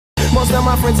most of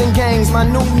my friends in gangs. My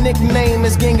new nickname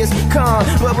is Genghis Khan,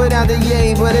 but without the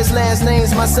yay, but his last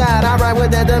name's my side. I ride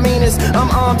with that demeanors. I'm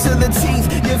armed to the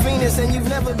teeth. You're Venus and you've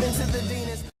never been to the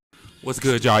Venus. What's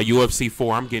good, y'all? UFC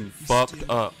 4. I'm getting fucked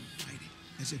up.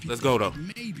 Let's go, though.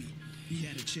 Maybe he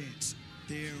had a chance.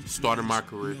 Starting my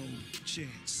career. No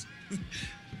chance.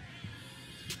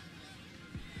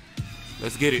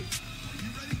 Let's get it.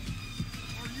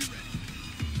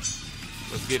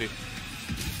 Let's get it.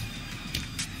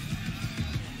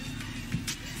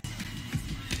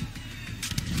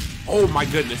 Oh my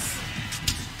goodness.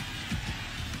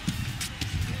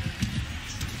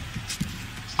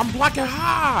 I'm blocking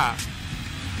high.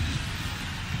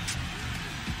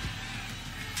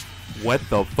 What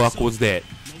the fuck was that?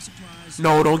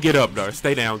 No, don't get up, though.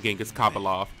 Stay down, Genghis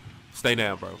Khabilov. Stay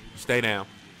down, bro. Stay down.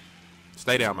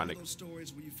 Stay down, my nigga. Those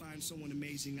stories where you find someone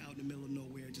amazing out in the middle of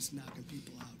nowhere just knocking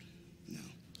people out. No.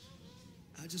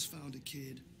 I just found a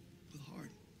kid with heart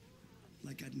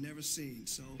like I'd never seen,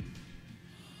 so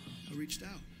I reached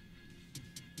out.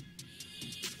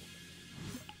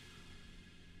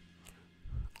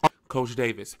 Coach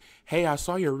Davis, hey, I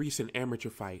saw your recent amateur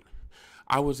fight.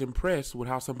 I was impressed with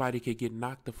how somebody could get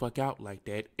knocked the fuck out like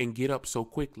that and get up so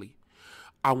quickly.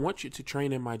 I want you to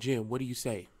train in my gym. What do you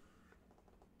say?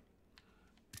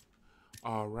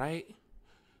 All right.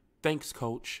 Thanks,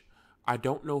 Coach. I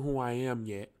don't know who I am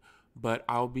yet, but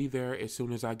I'll be there as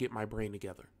soon as I get my brain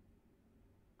together.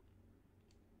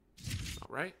 All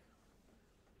right.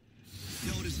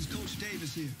 Yo, this is Coach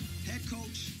Davis here, head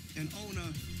coach and owner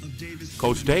of Davis.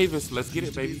 Coach Davis, let's get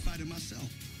it, baby. Myself.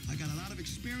 I got a lot of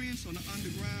experience on the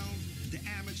underground, the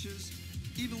amateurs,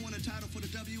 even won a title for the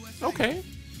WFA. Okay.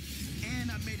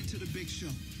 And I made it to the big show.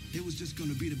 It was just going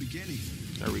to be the beginning.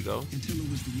 There we go. Until it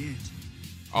was the end.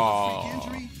 Oh.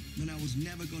 Freak injury, then I was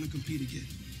never going to compete again.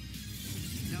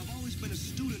 Now, I've always been a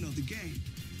student of the game,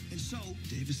 and so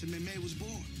Davis MMA was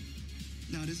born.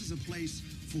 Now, this is a place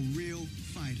for real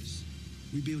fighters.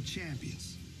 We build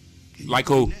champions. And like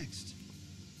who? Next.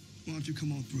 Why don't you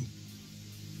come on through?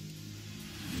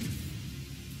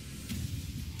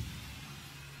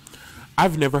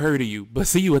 I've never heard of you, but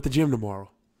see you at the gym tomorrow.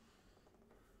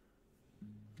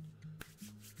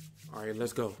 All right,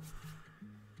 let's go.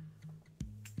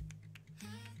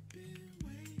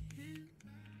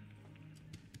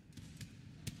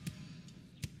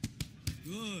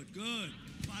 Good, good.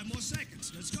 5 more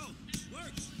seconds. Let's go.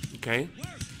 Works. Okay.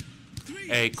 Works. 3.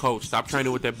 Hey, Coach, stop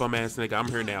training with that bum ass nigga. I'm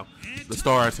here now. The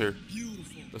star's here.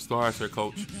 Beautiful. The star's here,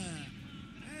 Coach.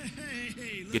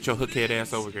 Hey, get your hookhead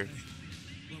ass over here.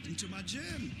 Welcome to my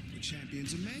gym. The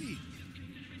champions are made.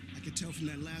 I can tell from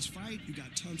that last fight you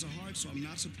got tons of heart, so I'm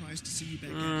not surprised to see you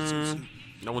back at so soon.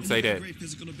 No one say that. Great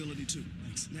physical ability too.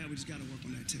 Thanks. Now we just got to work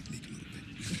on that technique a little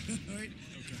bit. All right?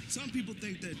 Okay. Some people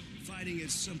think that fighting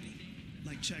is simple,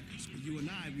 like checkers, but you and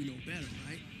I, we know better,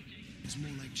 right? It's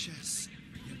more like chess.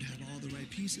 You have to have all the right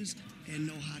pieces and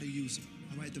know how to use them.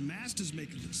 All right? The masters make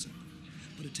it look simple,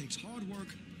 but it takes hard work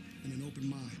and an open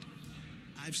mind.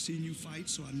 I've seen you fight,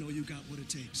 so I know you got what it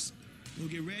takes. We'll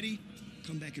get ready.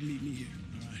 Come back and meet me here.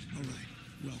 All right. All right.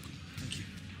 Welcome. Thank you.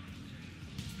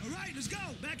 All right, let's go.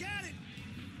 Back at it.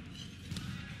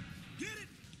 Get it.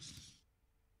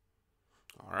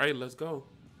 All right, let's go.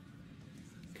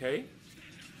 Okay.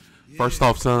 First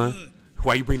off, son,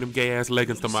 why you bring them gay ass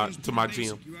leggings to my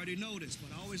gym? You already know this,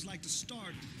 but I always like to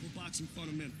start with boxing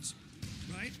fundamentals,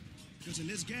 right? Because in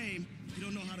this game, you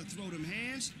don't know how to throw them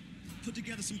hands, put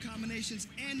together some combinations,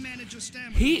 and manage your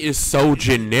stamina. He is so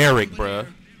generic, bruh.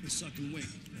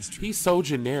 He's so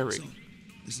generic.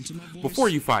 Before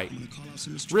you fight,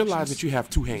 realize that you have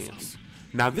 2 hands.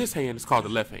 Now this hand is called the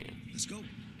left hand.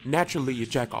 Naturally, your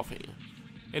jack off hand.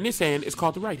 And this hand is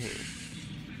called the right hand.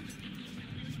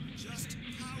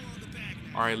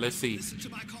 All right, let's see.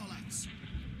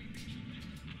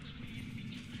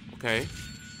 Okay.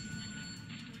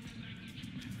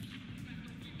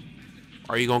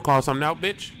 Are you gonna call something out,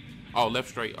 bitch? Oh, left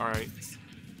straight. All right.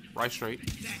 Right straight.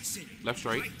 Left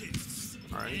straight.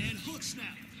 All right.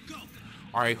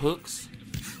 All right, hooks.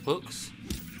 Hooks.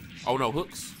 Oh no,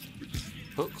 hooks.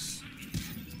 Hooks.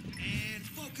 And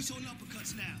focus on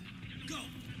uppercuts now. Go.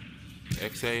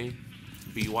 XA,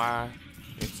 BY,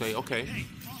 XA. Okay. Hey,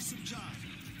 awesome job.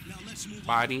 Now let's move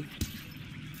body.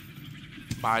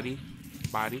 Body.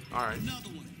 Body. All right. Another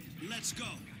one. Let's go.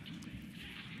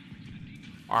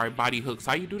 All right, body hooks.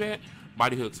 How you do that?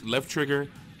 Body hooks. Left trigger,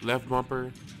 left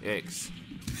bumper, X.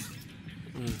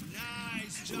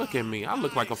 Nice. Look at me. I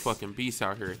look like a fucking beast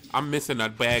out here. I'm missing a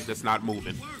bag that's not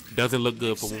moving. Doesn't look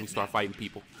good for when we start fighting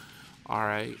people. All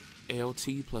right.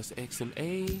 LT plus X and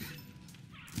A.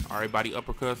 All right, body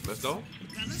uppercuts. Let's go.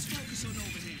 Now let's focus on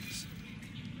overhands.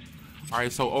 All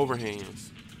right, so overhands.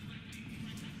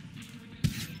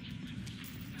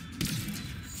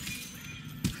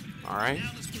 All right.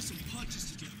 Now let's put some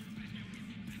punches together.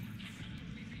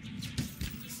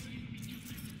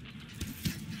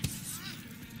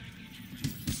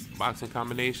 Boxing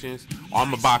combinations. Oh,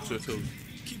 I'm a boxer too.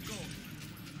 Keep going.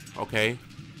 Okay.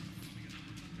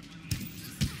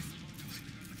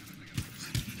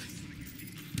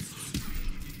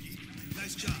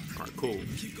 Nice job. All right, cool.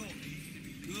 Keep going.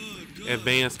 Good, good.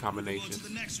 Advanced Move on to combinations.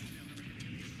 the next one.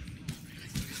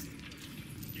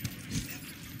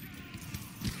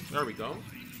 There we go.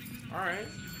 All right.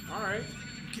 All right.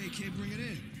 Okay, kid, bring it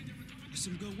in. It's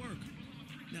some good work.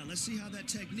 Now let's see how that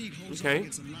technique holds Okay. up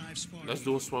against a live sparring. Let's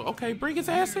do a swing. Okay, bring his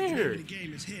ass in here. The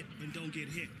game is hit and don't get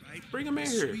hit, right? Bring him in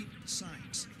here. Sweet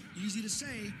science. Easy to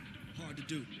say, hard to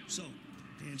do. So,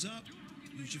 hands up,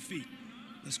 use your feet.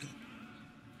 Let's go.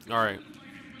 All right.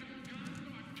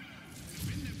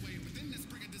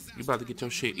 You about to get your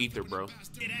shit ether, bro.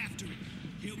 Get after it.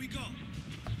 Here we go.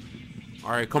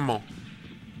 All right, come on.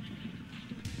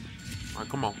 All right,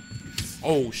 come on.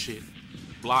 Oh, shit.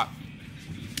 Block.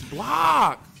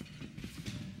 Block.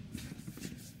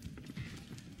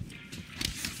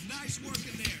 Nice work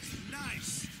in there.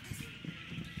 Nice.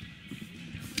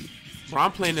 Bro,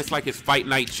 I'm playing this like it's Fight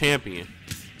Night Champion.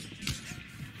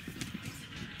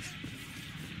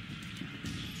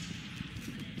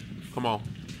 Come on.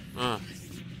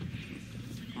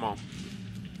 Come on.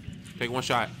 Take one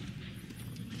shot.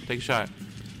 Take a shot.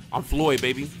 I'm Floyd,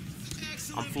 baby.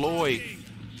 Excellent I'm Floyd. blocking.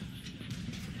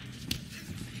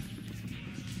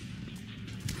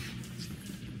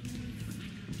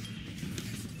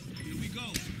 Here we go.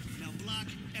 Now block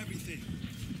everything.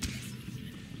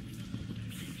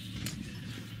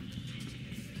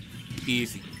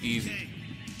 Easy, easy. Okay.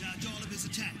 Dodge all of his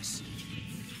attacks.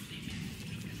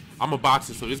 I'm a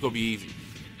boxer, so this gonna be easy.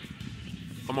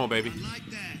 Come on, baby. I like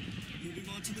that. Moving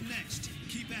on to the next.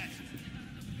 Keep at it.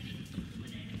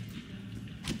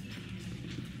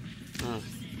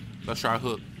 Let's try a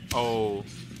hook. Oh,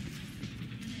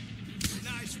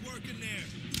 Nice work in there.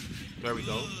 there we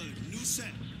go. Good. New set.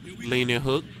 Here we Lean in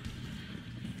hook.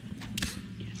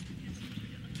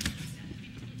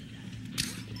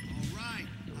 All right.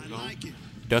 I go. like it.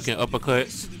 Ducking To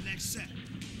uppercuts. the next set.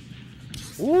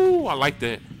 Ooh, I like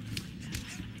that.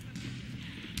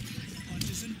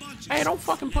 Punches and bunches. Hey, don't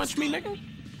fucking punch me, Let's go. nigga.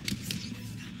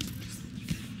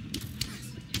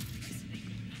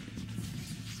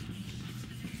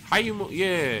 How you move?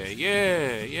 Yeah,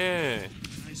 yeah, yeah.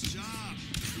 Nice job.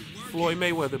 Good work. Floyd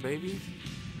Mayweather, baby.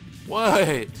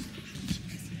 What?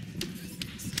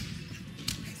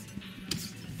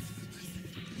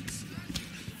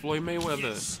 Floyd Mayweather.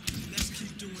 Yes. Let's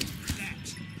keep doing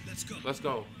that. Let's go. Let's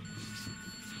go.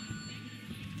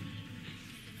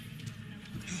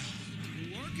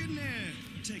 Working there.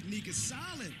 Technique is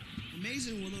solid.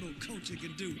 Amazing what little coaching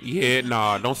can do. Yeah,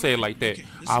 nah, don't say it like that. Okay,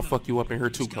 listen I'll up. fuck you up in here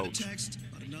too, Just got a coach. text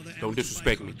about another Don't amateur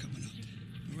disrespect fight me. card coming up.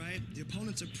 All right, the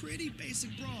opponent's a pretty basic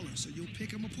brawler, so you'll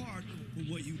pick him apart with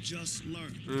what you just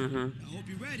learned. I hope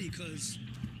you're ready, cause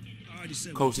I already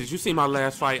said. Coach, did you see my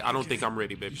last fight? I don't think I'm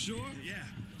ready, You baby. sure? Yeah.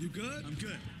 You good? I'm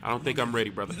good. I don't think I'm ready,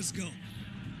 brother. Let's go.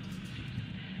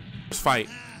 First fight.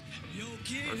 Yo,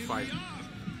 kid, First here fight. we are.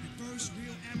 Your first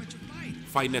real amateur fight.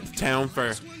 Fighting at the town fair.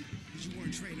 First one, 'cause you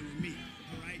weren't training with me.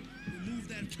 All right, remove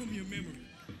that from your memory.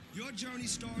 Your journey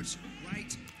starts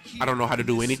right here. I don't know how to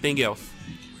do in this anything else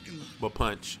parking lot. but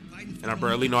punch. Fighting for And I the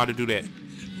barely know how to do that.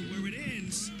 But where it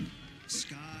ends,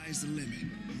 sky's the limit.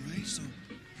 All right, so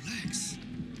relax.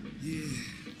 Yeah,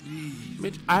 breathe.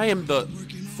 Bitch, I am the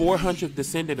 400th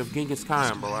descendant of Genghis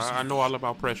Khan, bro. I know all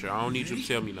about pressure. I don't need you to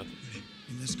tell me nothing.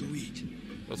 And let's go eat.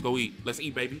 Let's go eat. Let's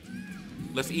eat, baby.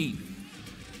 Let's eat.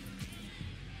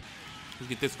 Let's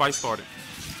get this fight started.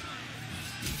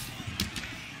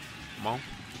 Come on.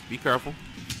 Be careful.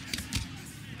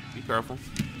 Be careful.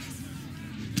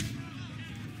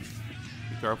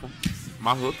 Be careful.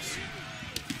 My hooks.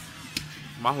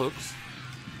 My hooks.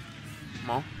 Come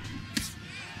on.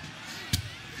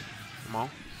 Come on.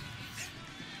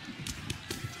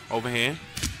 Overhand.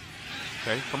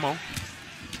 Okay, come on.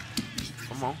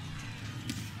 Come on.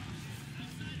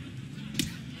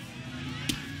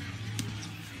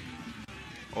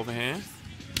 Overhand.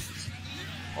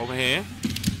 Overhand.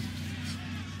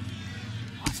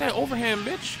 I said overhand,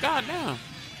 bitch. God damn.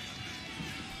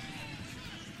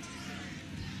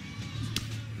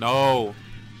 No.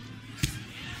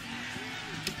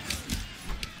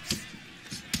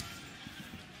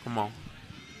 Come on.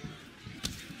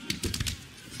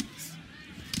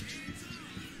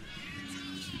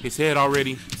 His head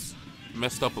already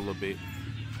messed up a little bit.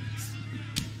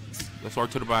 Let's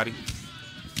work to the body.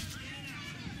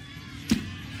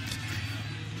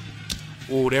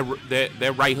 Oh,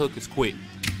 that right hook is quick.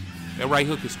 That right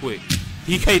hook is quick.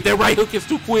 He can't. That right hook is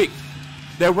too quick.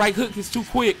 That right hook is too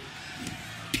quick.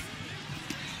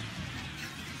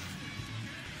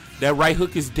 That right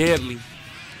hook is deadly.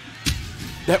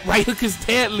 That right hook is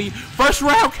deadly. First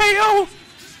round KO.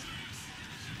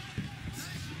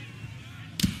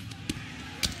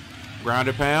 Ground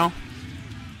and pound.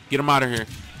 Get him out of here.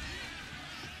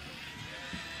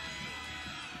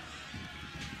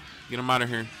 Get him out of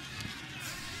here.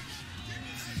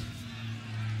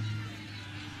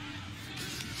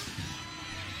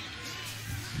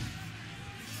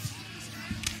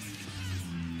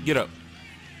 Get up.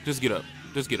 Just get up.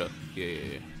 Just get up.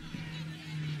 Yeah.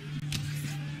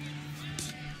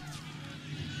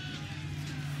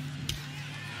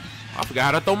 I forgot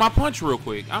how to throw my punch real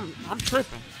quick. I'm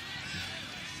tripping.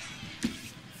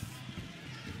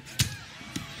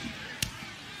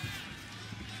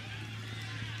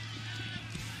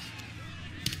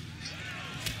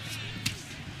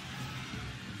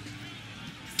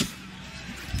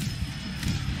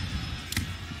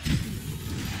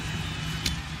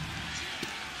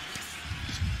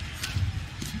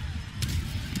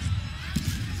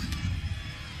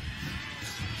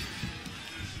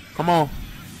 Come on.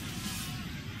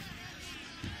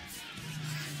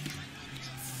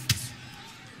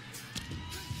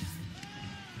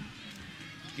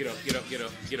 Get up, get up, get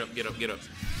up, get up, get up, get up.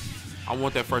 I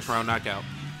want that first round knockout.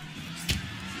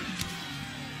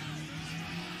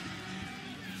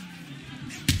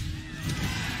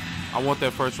 I want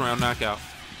that first round knockout.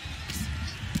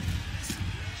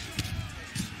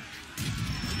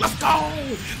 Let's go!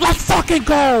 Let's fucking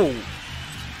go!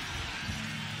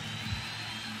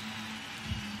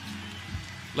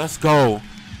 Let's go.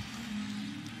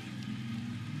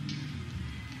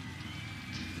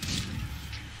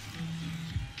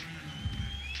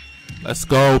 Let's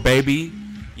go, baby.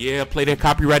 Yeah, play that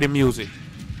copyrighted music.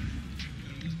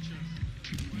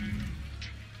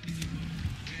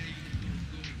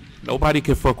 Nobody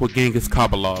can fuck with Genghis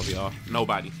Khabilov, y'all.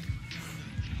 Nobody.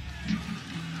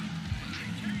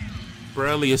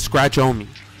 Barely a scratch on me.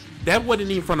 That wasn't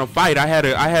even from a fight. I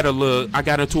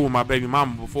got into it with my baby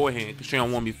mama beforehand because she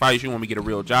don't want me to fight. She want me to get a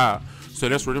real job. So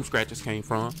that's where them scratches came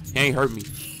from. He ain't hurt me.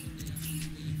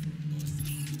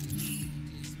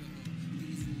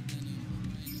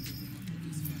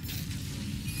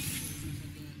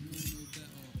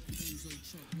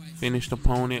 Finished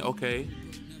opponent. Okay.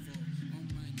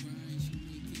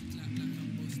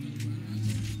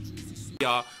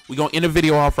 Y'all, we gonna end the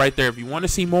video off right there. If you want to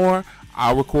see more,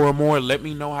 I'll record more. Let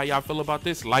me know how y'all feel about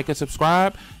this. Like and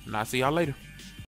subscribe, and I'll see y'all later.